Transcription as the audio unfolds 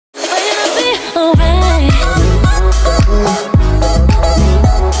alright.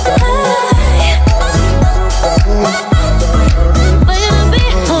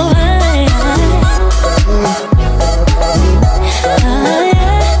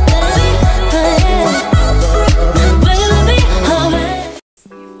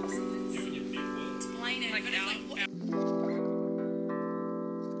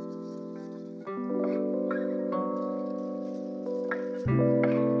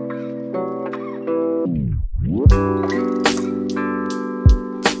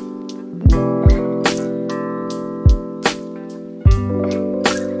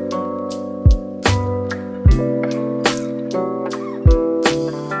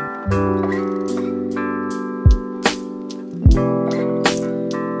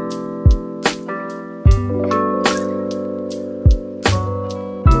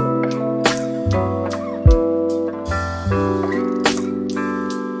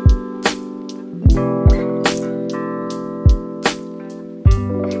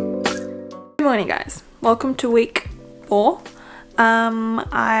 Good morning guys, welcome to week 4.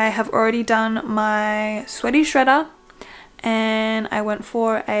 I have already done my sweaty shredder and I went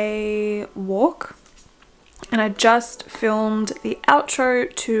for a walk, and I just filmed the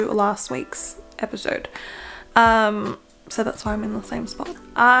outro to last week's episode, so that's why I'm in the same spot.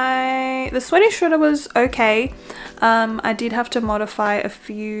 The sweaty shredder was okay. I did have to modify a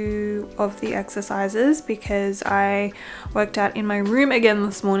few of the exercises because I worked out in my room again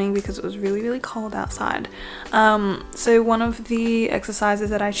this morning because it was really cold outside. So one of the exercises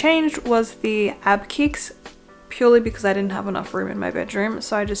that I changed was the ab kicks, purely because I didn't have enough room in my bedroom,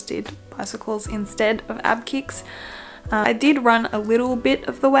 so I just did bicycles instead of ab kicks. I did run a little bit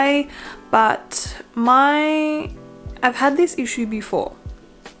of the way, but I've had this issue before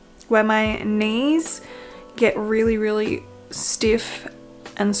where my knees get really stiff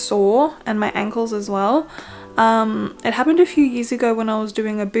and sore, and my ankles as well. It happened a few years ago when I was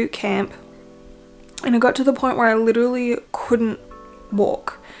doing a boot camp, and it got to the point where I literally couldn't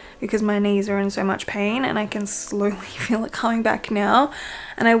walk because my knees are in so much pain, and I can slowly feel it coming back now.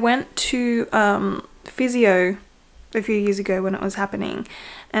 And I went to physio a few years ago when it was happening,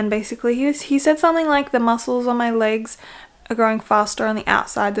 and basically he said something like the muscles on my legs are growing faster on the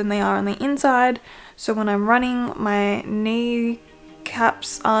outside than they are on the inside, so when I'm running my knee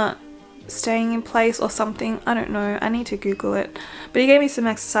caps aren't staying in place or something. I don't know, I need to Google it, but he gave me some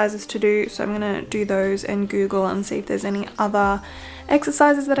exercises to do, so I'm gonna do those and Google and see if there's any other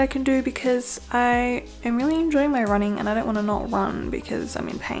exercises that I can do, because I am really enjoying my running and I don't want to not run because I'm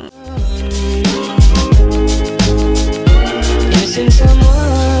in pain.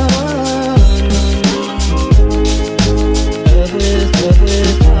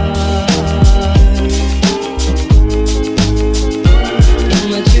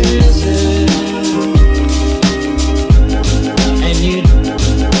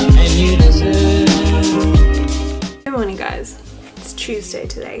 Good morning guys, it's Tuesday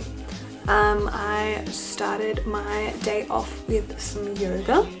today. I started my day off with some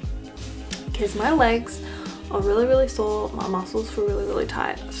yoga because my legs are really sore, my muscles feel really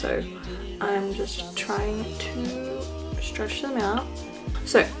tight, so I'm just trying to stretch them out.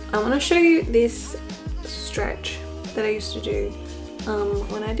 So I want to show you this stretch that I used to do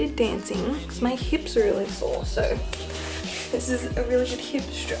when I did dancing, because my hips are really sore, so this is a really good hip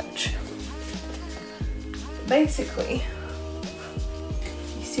stretch. Basically,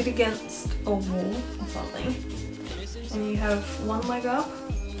 you sit against a wall or something and you have one leg up,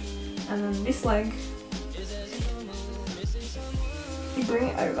 and then this leg you bring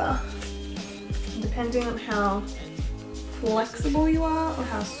it over. Depending on how flexible you are or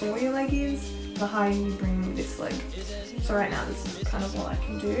how sore your leg is, the higher you bring this leg. So right now this is kind of what I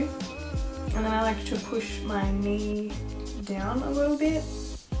can do. And then I like to push my knee down a little bit,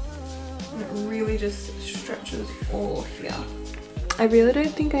 and it really just stretches all here. I really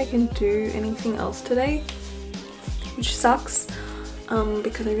don't think I can do anything else today, which sucks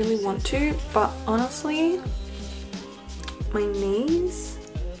because I really want to, but honestly my knees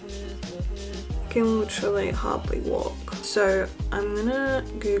can literally hardly walk. So I'm gonna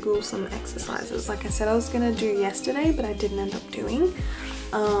Google some exercises like I said I was gonna do yesterday, but I didn't end up doing,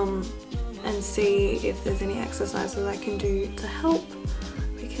 and see if there's any exercises I can do to help,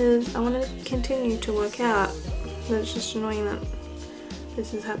 because I want to continue to work out. But it's just annoying that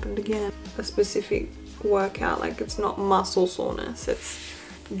this has happened again. A specific workout, like it's not muscle soreness, it's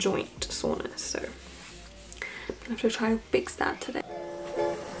joint soreness, so I'm gonna have to try and fix that today.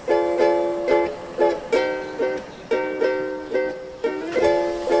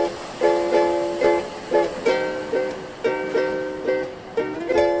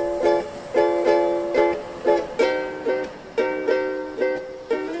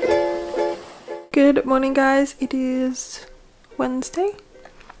 Good morning guys, it is Wednesday.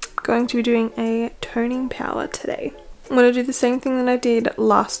 I'm going to be doing a toning power today. I'm going to do the same thing that I did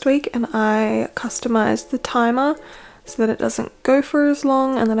last week, and I customized the timer so that it doesn't go for as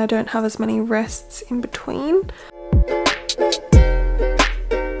long and then I don't have as many rests in between.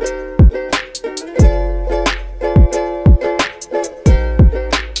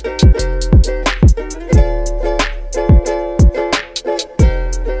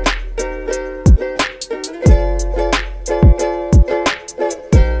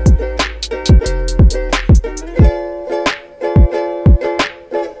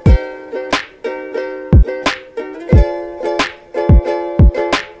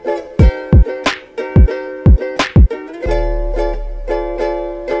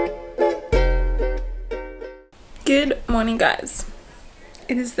 Good morning guys,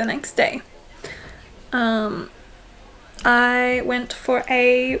 it is the next day. I went for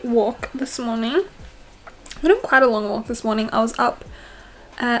a walk this morning. I went on quite a long walk this morning. I was up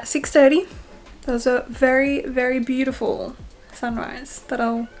at 6:30. There was a very beautiful sunrise that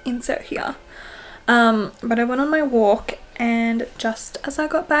I'll insert here. But I went on my walk and just as I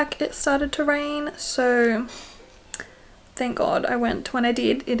got back it started to rain, so thank God I went when I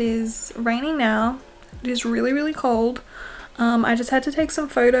did. It is raining now. It is really cold. I just had to take some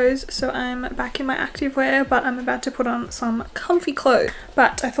photos, so I'm back in my activewear, but I'm about to put on some comfy clothes.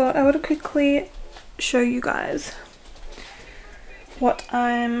 But I thought I would quickly show you guys what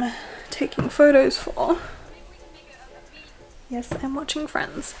I'm taking photos for. Yes, I'm watching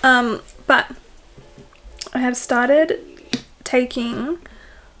Friends. But I have started taking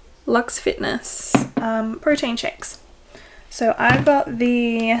Lux Fitness protein shakes. So I got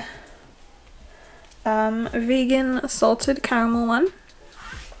the vegan salted caramel one.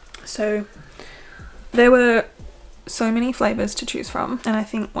 So there were so many flavors to choose from, and I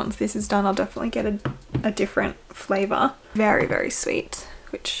think once this is done I'll definitely get a different flavor. Very sweet,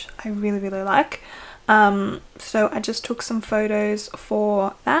 which I really like. So I just took some photos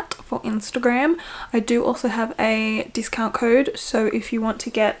for that for Instagram. I do also have a discount code, so if you want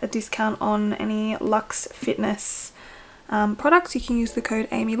to get a discount on any Lux Fitness products, you can use the code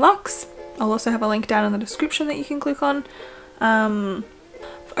AmyLux. I'll also have a link down in the description that you can click on. I've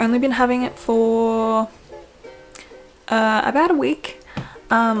only been having it for about a week,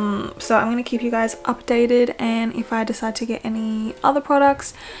 so I'm going to keep you guys updated, and if I decide to get any other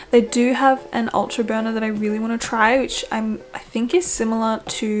products. They do have an ultra burner that I really want to try, which I think is similar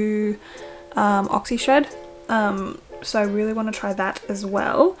to OxyShred, so I really want to try that as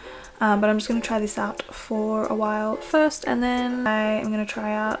well. But I'm just going to try this out for a while first, and then I am going to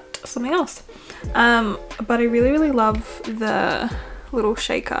try out something else. But I really love the little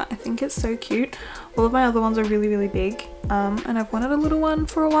shaker. I think it's so cute. All of my other ones are really big, and I've wanted a little one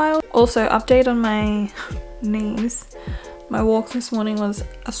for a while. Also, update on my knees. My walk this morning was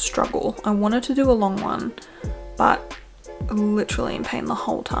a struggle. I wanted to do a long one, but literally in pain the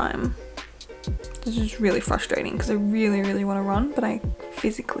whole time. This is really frustrating because I really want to run, but I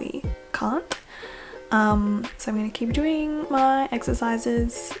physically can't. So I'm going to keep doing my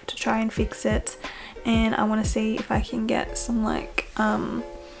exercises to try and fix it, and I want to see if I can get some like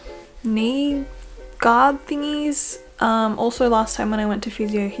knee guard thingies. Also last time when I went to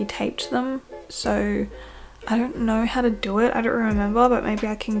physio he taped them, so I don't know how to do it. I don't remember, but maybe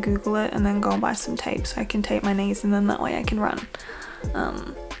I can Google it and then go and buy some tape so I can tape my knees, and then that way I can run.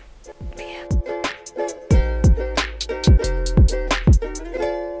 But yeah.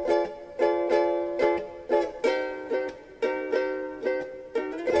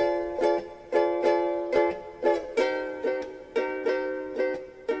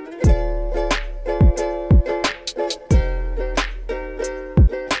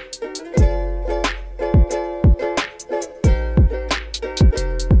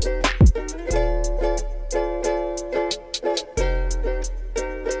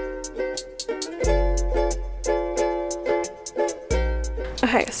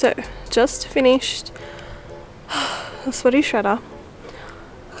 Okay, so just finished the sweaty shredder.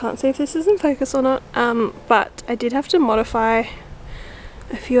 I can't see if this is in focus or not, but I did have to modify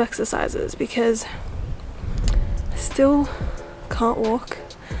a few exercises because I still can't walk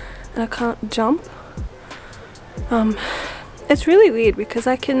and I can't jump. It's really weird because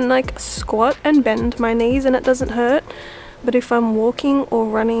I can like squat and bend my knees and it doesn't hurt, but if I'm walking or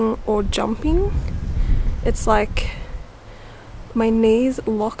running or jumping, it's like my knees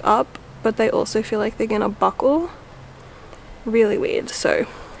lock up, but they also feel like they're gonna buckle. Really weird. So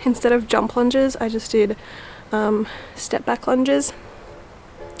instead of jump lunges, I just did step back lunges,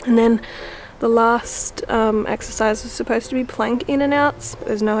 and then The last exercise was supposed to be plank in and outs.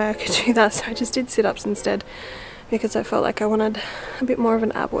 There's no way I could do that, so I just did sit-ups instead because I felt like I wanted a bit more of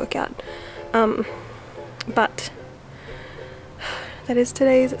an ab workout. But that is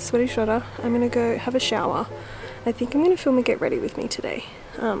today's sweaty shredder. I'm gonna go have a shower. I think I'm gonna film a get ready with me today.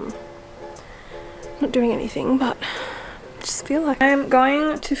 Not doing anything, but I just feel like I'm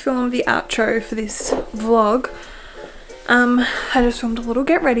going to film the outro for this vlog. I just filmed a little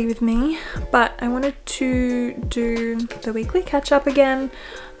get ready with me, but I wanted to do the weekly catch up again.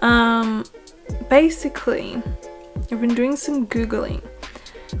 Basically, I've been doing some Googling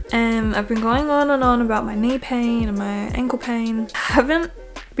and I've been going on and on about my knee pain and my ankle pain. I haven't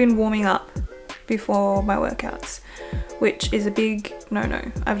been warming up before my workouts, which is a big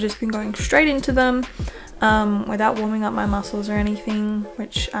no-no. I've just been going straight into them without warming up my muscles or anything,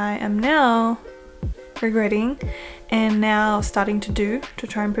 which I am now regretting and now starting to do to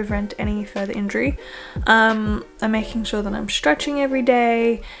try and prevent any further injury. I'm making sure that I'm stretching every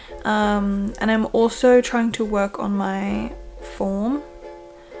day, and I'm also trying to work on my form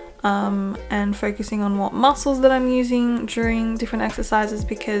and focusing on what muscles that I'm using during different exercises,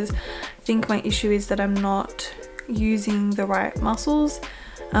 because I think my issue is that I'm not using the right muscles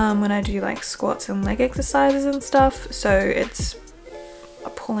when I do like squats and leg exercises and stuff, so it's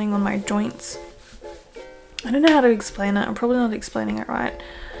pulling on my joints. I don't know how to explain it. I'm probably not explaining it right,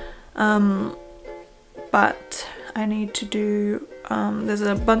 but I need to do there's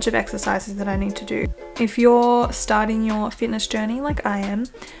a bunch of exercises that I need to do. If you're starting your fitness journey like I am,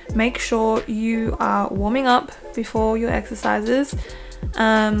 make sure you are warming up before your exercises,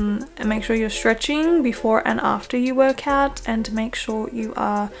 and make sure you're stretching before and after you work out, and make sure you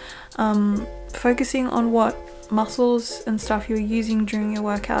are focusing on what muscles and stuff you're using during your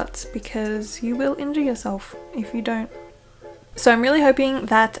workouts, because you will injure yourself if you don't. So I'm really hoping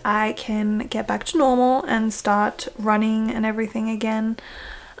that I can get back to normal and start running and everything again.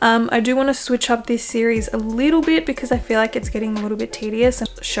 I do want to switch up this series a little bit because I feel like it's getting a little bit tedious and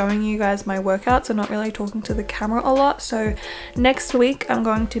showing you guys my workouts and not really talking to the camera a lot. So next week I'm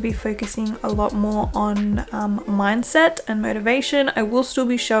going to be focusing a lot more on mindset and motivation. I will still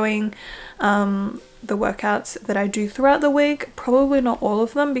be showing the workouts that I do throughout the week, probably not all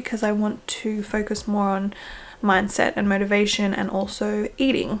of them, because I want to focus more on mindset and motivation, and also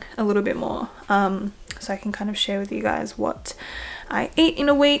eating a little bit more, so I can kind of share with you guys what I eat in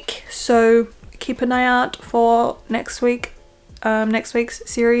a week. So keep an eye out for next week's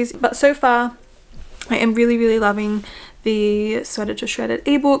series. But so far I am really loving the Sweat It to Shred It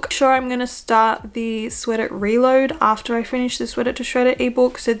ebook. Sure, I'm gonna start the Sweat It Reload after I finish the Sweat It to Shred It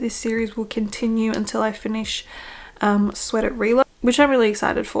ebook, so this series will continue until I finish Sweat It Reload, which I'm really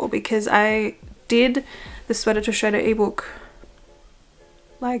excited for, because I did the Sweat It to Shred It ebook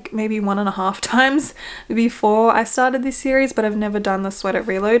like maybe 1.5 times before I started this series, but I've never done the Sweat It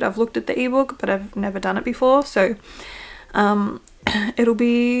Reload. I've looked at the ebook, but I've never done it before, so it'll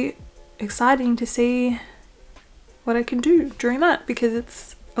be exciting to see what I can do during that, because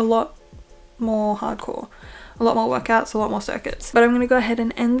it's a lot more hardcore, a lot more workouts, a lot more circuits. But I'm gonna go ahead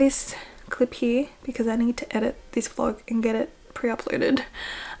and end this clip here because I need to edit this vlog and get it pre-uploaded.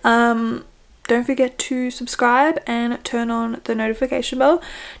 Don't forget to subscribe and turn on the notification bell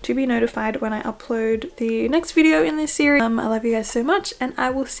to be notified when I upload the next video in this series. I love you guys so much, and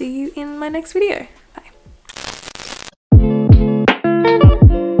I will see you in my next video.